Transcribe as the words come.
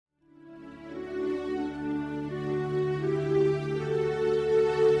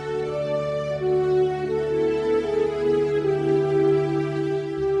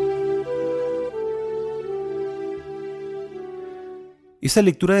Esa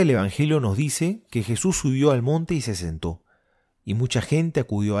lectura del Evangelio nos dice que Jesús subió al monte y se sentó, y mucha gente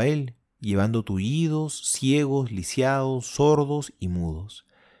acudió a él, llevando tullidos, ciegos, lisiados, sordos y mudos.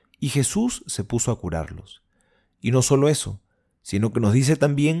 Y Jesús se puso a curarlos. Y no solo eso, sino que nos dice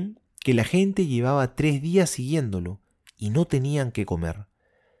también que la gente llevaba 3 días siguiéndolo y no tenían qué comer.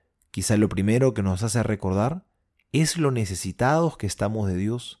 Quizá lo primero que nos hace recordar es lo necesitados que estamos de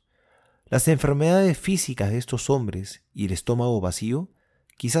Dios. Las enfermedades físicas de estos hombres y el estómago vacío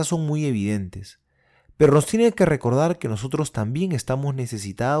quizás son muy evidentes, pero nos tiene que recordar que nosotros también estamos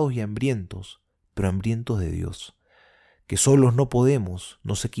necesitados y hambrientos, pero hambrientos de Dios, que solos no podemos,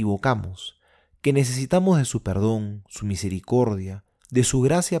 nos equivocamos, que necesitamos de su perdón, su misericordia, de su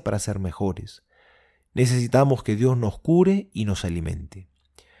gracia para ser mejores. Necesitamos que Dios nos cure y nos alimente.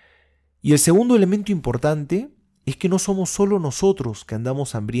 Y el segundo elemento importante es que no somos solo nosotros que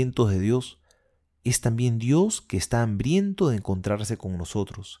andamos hambrientos de Dios, es también Dios que está hambriento de encontrarse con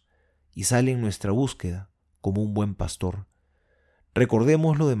nosotros y sale en nuestra búsqueda como un buen pastor.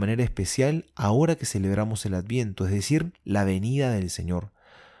 Recordémoslo de manera especial ahora que celebramos el Adviento, es decir, la venida del Señor.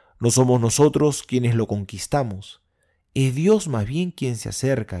 No somos nosotros quienes lo conquistamos, es Dios más bien quien se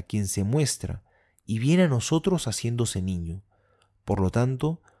acerca, quien se muestra y viene a nosotros haciéndose niño. Por lo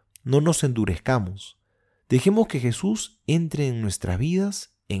tanto, no nos endurezcamos. Dejemos que Jesús entre en nuestras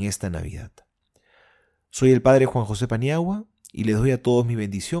vidas en esta Navidad. Soy el Padre Juan José Paniagua y les doy a todos mi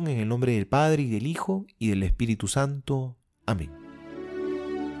bendición en el nombre del Padre y del Hijo y del Espíritu Santo. Amén.